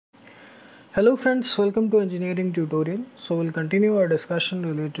Hello friends, welcome to engineering tutorial. So we'll continue our discussion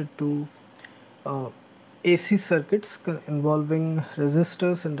related to AC circuits involving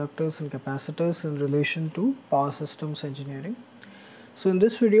resistors, inductors and capacitors in relation to power systems engineering. So in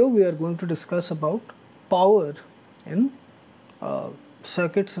this video we are going to discuss about power in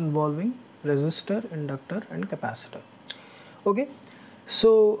circuits involving resistor, inductor and capacitor. Okay,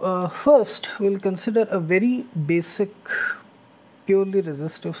 so first we'll consider a very basic purely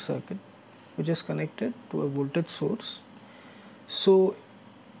resistive circuit which is connected to a voltage source. So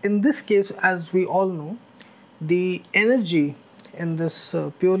in this case, as we all know, the energy in this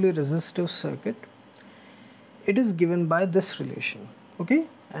purely resistive circuit, it is given by this relation. Okay,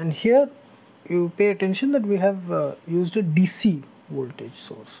 and here you pay attention that we have used a DC voltage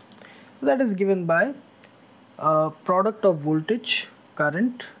source. That is given by product of voltage,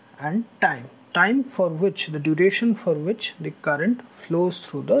 current and time for which, the duration for which the current flows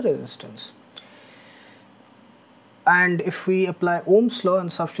through the resistance. And if we apply Ohm's law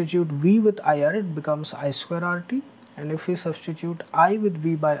and substitute V with IR, it becomes I square RT, and if we substitute I with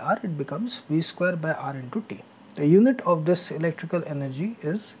V by R, it becomes V square by R into T. The unit of this electrical energy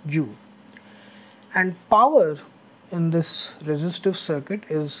is joule. And power in this resistive circuit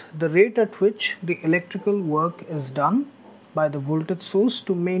is the rate at which the electrical work is done by the voltage source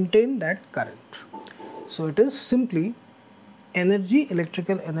to maintain that current. So it is simply energy,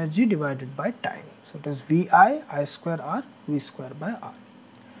 electrical energy divided by time. So it is VI, I square R, V square by R.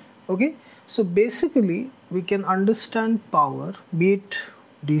 Okay, so basically we can understand power, be it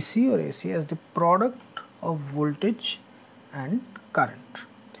DC or AC, as the product of voltage and current.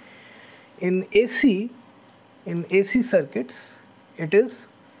 In AC circuits, it is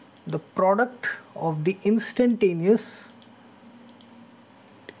the product of the instantaneous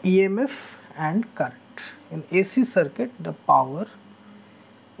EMF and current. In AC circuit, the power,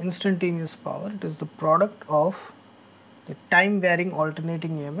 instantaneous power, it is the product of the time varying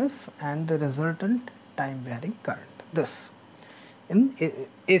alternating EMF and the resultant time varying current. This in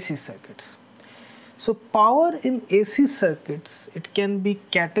AC circuits. So power in AC circuits, it can be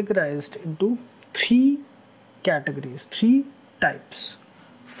categorized into three categories, three types.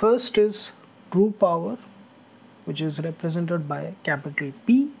 First is true power, which is represented by capital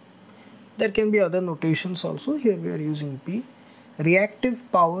P. There can be other notations also. Here we are using P. Reactive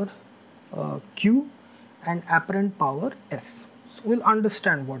power Q and apparent power S. So we'll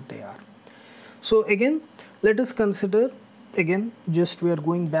understand what they are. So again, let us consider, again, just we are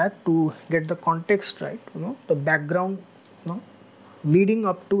going back to get the context right, the background, leading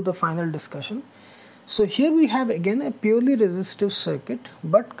up to the final discussion. So here we have again a purely resistive circuit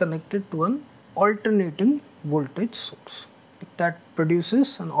but connected to an alternating voltage source that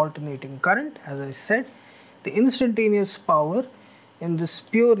produces an alternating current. As I said, the instantaneous power in this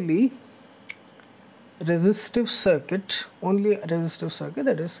purely resistive circuit, only a resistive circuit,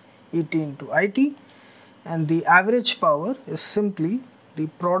 that is ET into IT, and the average power is simply the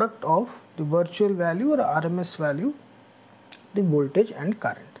product of the virtual value or RMS value, the voltage and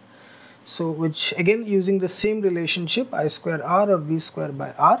current. So which again, using the same relationship I square R or V square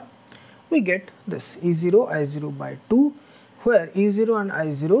by R, we get this E0 I0 by 2, where E0 and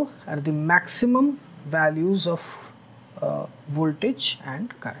I0 are the maximum values of voltage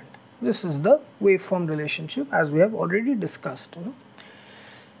and current. This is the waveform relationship as we have already discussed.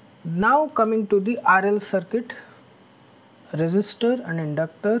 Now coming to the RL circuit, resistor and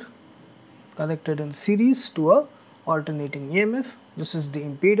inductor connected in series to a alternating EMF. This is the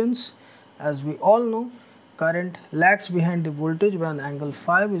impedance. As we all know, current lags behind the voltage by an angle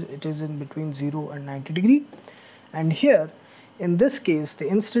phi. It is in between 0 and 90 degree. And here in this case, the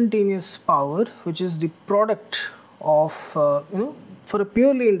instantaneous power, which is the product of for a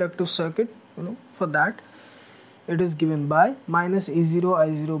purely inductive circuit, for that it is given by minus E0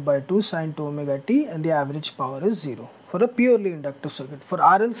 I0 by 2 sin to omega t, and the average power is 0 for a purely inductive circuit. For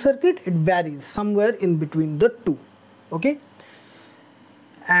RL circuit, it varies somewhere in between the two. Okay,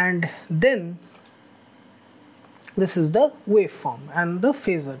 and then this is the waveform and the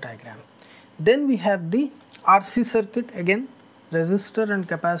phasor diagram. Then we have the RC circuit, again resistor and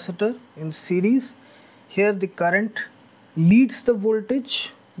capacitor in series. Here the current leads the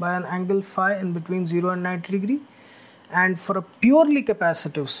voltage by an angle phi in between 0 and 90 degree, and for a purely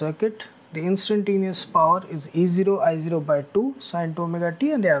capacitive circuit, the instantaneous power is E0 I0 by 2 sin to omega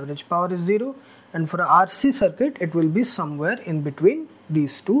t, and the average power is 0, and for a RC circuit it will be somewhere in between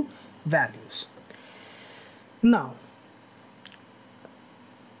these two values. Now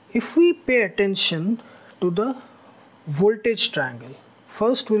if we pay attention to the voltage triangle,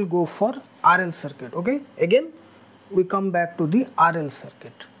 first we'll go for RL circuit. Okay, again we come back to the RL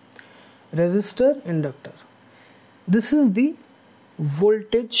circuit. resistor, inductor. This is the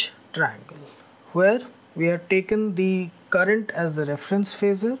voltage triangle where we have taken the current as the reference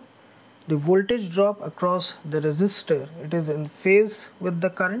phasor. The voltage drop across the resistor, it is in phase with the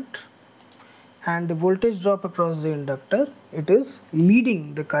current, and the voltage drop across the inductor, it is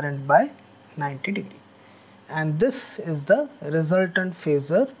leading the current by 90 degree, and this is the resultant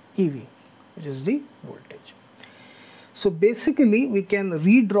phasor EV, which is the voltage. So basically we can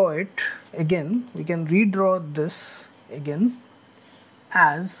redraw it again, we can redraw this again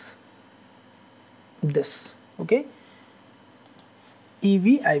as this, okay,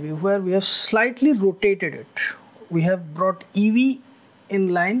 EV IV, where we have slightly rotated it. We have brought EV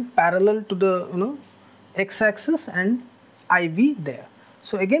in line parallel to the x-axis and IV there.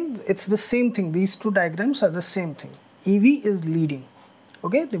 So again it's the same thing, these two diagrams are the same thing. EV is leading,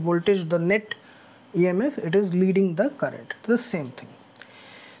 okay, the voltage, the net EMF, it is leading the current, the same thing.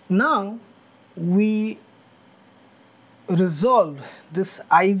 Now we resolve this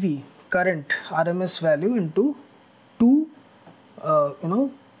IV current RMS value into two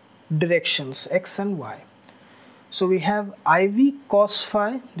directions, X and Y. So we have IV cos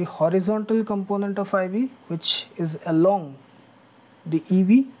phi, the horizontal component of IV, which is along the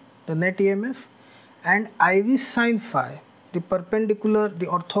EV, the net EMF, and IV sin phi, the perpendicular, the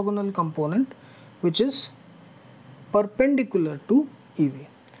orthogonal component, which is perpendicular to EV.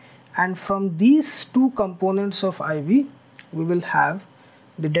 And from these two components of IV, we will have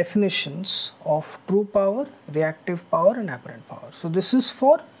the definitions of true power, reactive power, and apparent power. So this is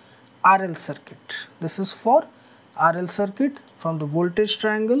for RL circuit. This is for RL circuit. From the voltage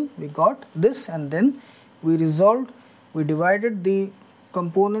triangle we got this, and then we resolved, we divided the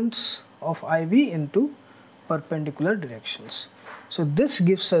components of IV into perpendicular directions. So this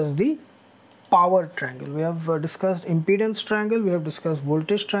gives us the power triangle. We have discussed impedance triangle, we have discussed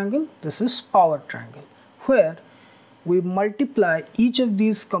voltage triangle. This is power triangle, where we multiply each of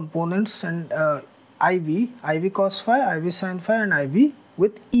these components and IV cos phi, IV sin phi, and IV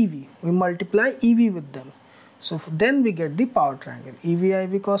with EV. We multiply EV with them. So then we get the power triangle,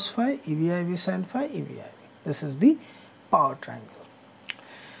 EV IV cos phi, EV IV sin phi, EV IV. This is the power triangle.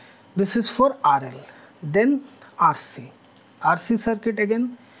 This is for RL. Then RC. RC circuit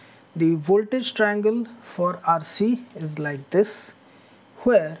again. The voltage triangle for RC is like this,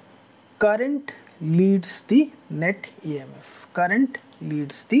 where current leads the net EMF. Current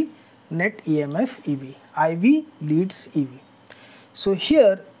leads the net EMF EV. IV leads EV. So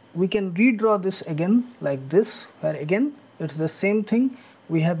here we can redraw this again like this, where again it's the same thing.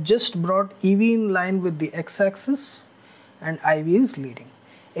 We have just brought EV in line with the x-axis and IV is leading.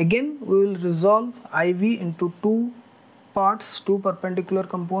 Again we will resolve IV into two parts, two perpendicular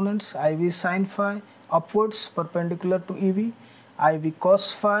components, IV sin phi upwards perpendicular to EV, IV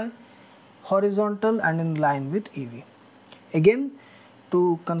cos phi horizontal and in line with EV. Again,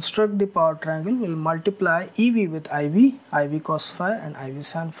 to construct the power triangle, we will multiply EV with IV, IV cos phi and IV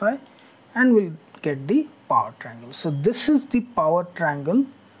sin phi, and we'll get the power triangle. So this is the power triangle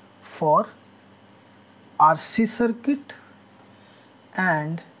for RC circuit,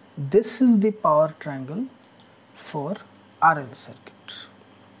 and this is the power triangle for RL circuit.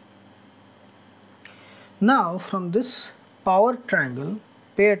 Now from this power triangle,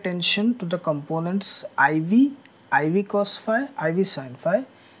 pay attention to the components IV, IV cos phi, IV sin phi,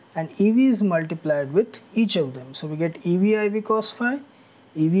 and EV is multiplied with each of them. So we get EV IV cos phi,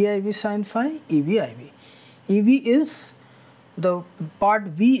 EV IV sin phi, EV IV. EV is, the part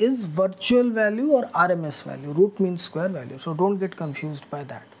V is virtual value or RMS value, root mean square value. So don't get confused by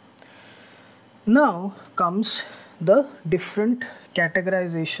that. Now comes the different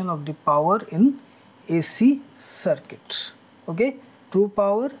categorization of the power in AC circuit. Okay, true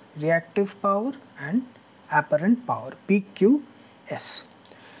power, reactive power, and apparent power, PQS.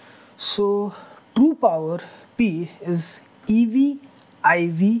 So true power P is EV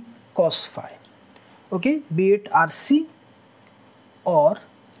IV cos phi, okay, be it RC or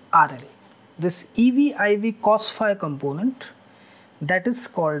RL. This EV IV cos phi component, that is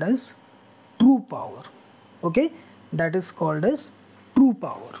called as true power, okay, that is called as true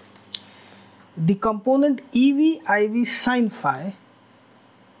power. The component EV IV sin phi,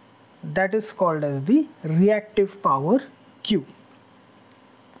 that is called as the reactive power Q.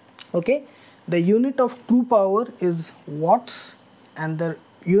 Okay, the unit of true power is watts and the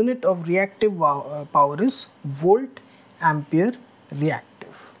unit of reactive power is volt ampere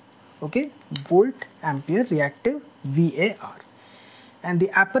reactive. Okay, volt ampere reactive VAR. And the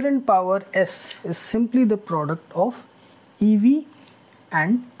apparent power S is simply the product of EV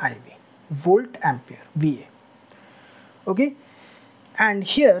and IV, volt ampere VA. Okay, and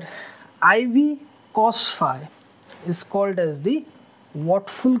here IV cos phi is called as the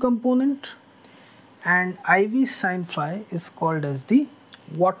wattful component, and IV sin phi is called as the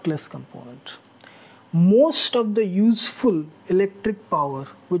wattless component. Most of the useful electric power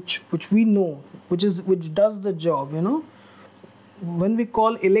which we know, which does the job, when we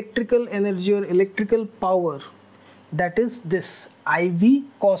call electrical energy or electrical power, that is this IV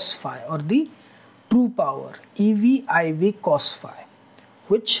cos phi, or the true power EV IV cos phi,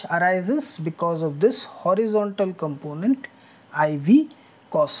 which arises because of this horizontal component IV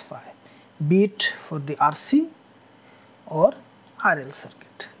cos phi, be it for the RC or RL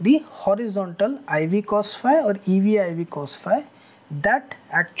circuit. The horizontal IV cos phi or EV IV cos phi, that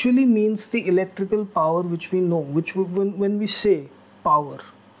actually means the electrical power which we know, when we say power,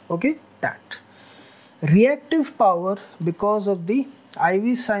 okay, that. Reactive power, because of the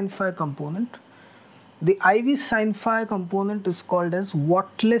IV sin phi component, the IV sin phi component is called as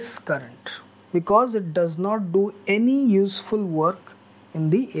wattless current, because it does not do any useful work in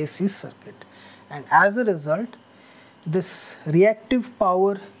the AC circuit, and as a result this reactive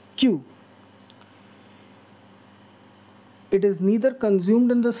power Q, it is neither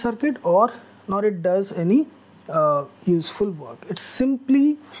consumed in the circuit nor it does any useful work. It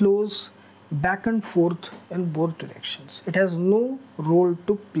simply flows back and forth in both directions. It has no role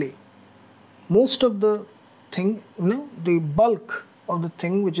to play. Most of the thing, the bulk of the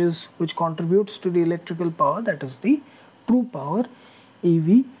thing which contributes to the electrical power, that is the true power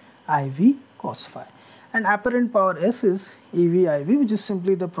EV IV cos phi, and apparent power S is EV IV, which is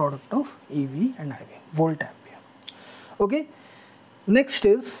simply the product of EV and IV, volt ampere. Okay, next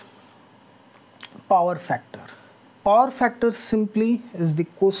is power factor. Power factor simply is the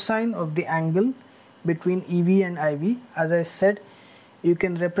cosine of the angle between EV and IV. As I said, you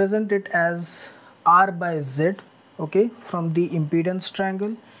can represent it as R by Z, okay, from the impedance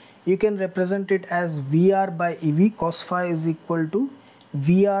triangle. You can represent it as VR by EV, cos phi is equal to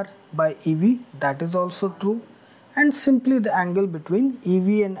VR by EV, that is also true, and simply the angle between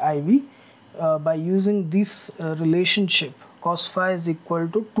EV and IV by using this relationship, cos phi is equal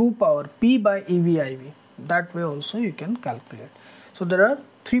to true power P by EV IV. That way also you can calculate. So there are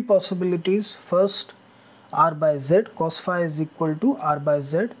three possibilities. First, R by Z, cos phi is equal to R by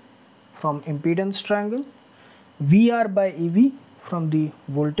Z from impedance triangle, VR by EV from the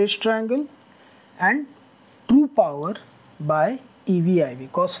voltage triangle, and true power by EV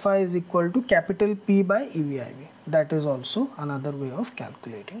IV, cos phi is equal to capital P by EV IV. That is also another way of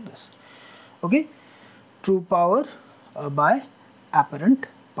calculating this. Okay, true power by apparent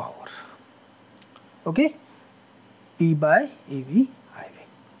power. Okay, P by EV IV.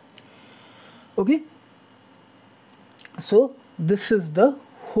 Okay, so this is the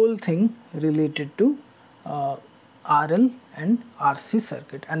whole thing related to RL and RC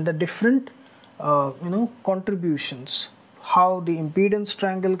circuit, and the different contributions, how the impedance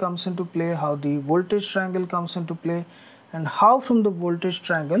triangle comes into play, how the voltage triangle comes into play, and how from the voltage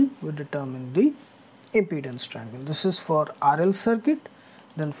triangle we determine the impedance triangle. This is for RL circuit.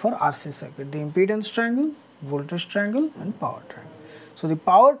 Then for RC circuit, the impedance triangle, voltage triangle, and power triangle. So the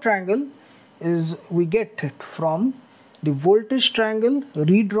power triangle is, we get it from the voltage triangle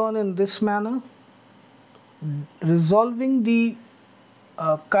redrawn in this manner, resolving the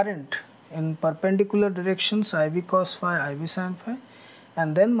current in perpendicular directions, IV cos phi, IV sin phi,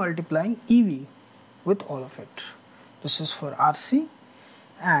 and then multiplying EV with all of it. This is for RC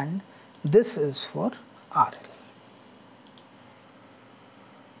and this is for RL.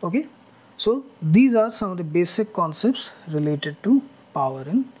 Okay, so these are some of the basic concepts related to power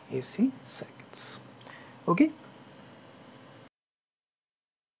in AC circuits. Okay.